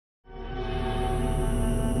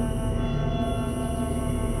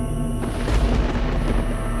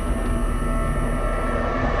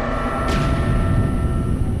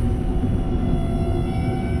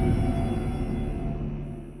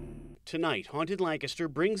Tonight, Haunted Lancaster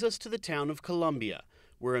brings us to the town of Columbia,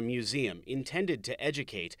 where a museum intended to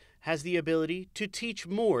educate has the ability to teach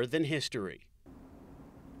more than history.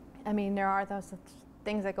 I mean, there are those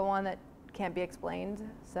things that go on that can't be explained,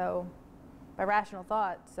 so by rational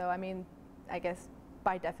thought. So, I mean, I guess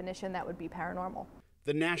by definition that would be paranormal.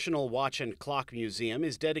 The National Watch and Clock Museum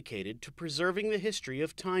is dedicated to preserving the history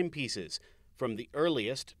of timepieces, from the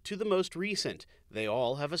earliest to the most recent. They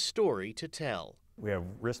all have a story to tell. We have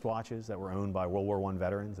wristwatches that were owned by World War I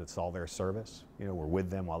veterans that saw their service. You know, we're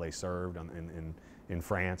with them while they served in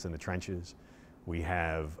France in the trenches. We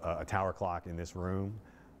have a tower clock in this room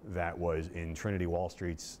that was in Trinity Wall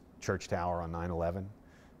Street's church tower on 9/11.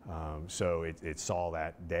 So it saw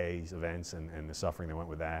that day's events and the suffering that went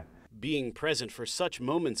with that. Being present for such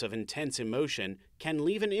moments of intense emotion can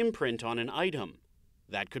leave an imprint on an item.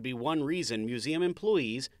 That could be one reason museum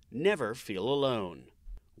employees never feel alone.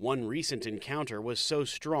 One recent encounter was so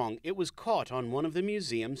strong it was caught on one of the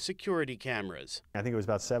museum's security cameras. I think it was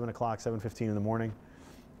about 7 o'clock, 7:15 in the morning.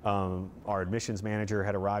 Our admissions manager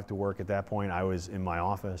had arrived to work at that point. I was in my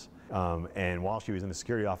office, and while she was in the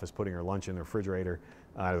security office putting her lunch in the refrigerator,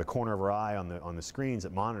 out of the corner of her eye on the screens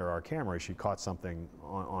that monitor our cameras, she caught something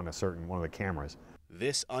on one of the cameras.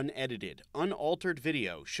 This unedited, unaltered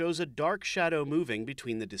video shows a dark shadow moving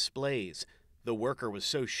between the displays. The worker was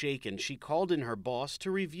so shaken she called in her boss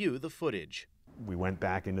to review the footage. We went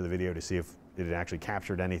back into the video to see if it had actually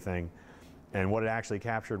captured anything, and what it actually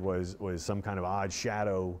captured was some kind of odd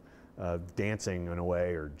shadow dancing in a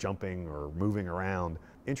way, or jumping or moving around.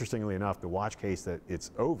 Interestingly enough, the watch case that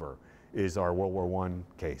it's over is our World War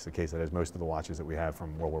I case, a case that has most of the watches that we have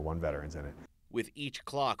from World War I veterans in it. With each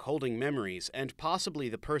clock holding memories and possibly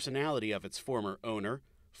the personality of its former owner,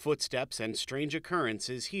 footsteps and strange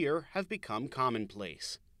occurrences here have become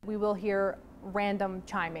commonplace. We will hear random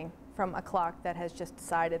chiming from a clock that has just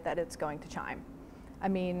decided that it's going to chime. I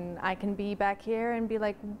mean, I can be back here and be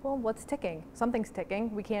like, well, what's ticking? Something's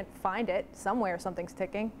ticking. We can't find it. Somewhere something's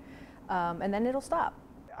ticking. And then it'll stop.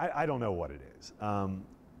 I don't know what it is.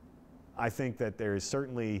 I think that there is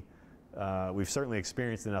certainly, we've certainly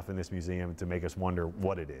experienced enough in this museum to make us wonder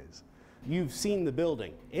what it is. You've seen the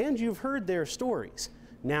building and you've heard their stories.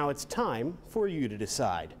 Now it's time for you to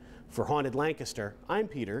decide. For Haunted Lancaster, I'm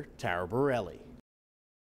Peter Taraborelli.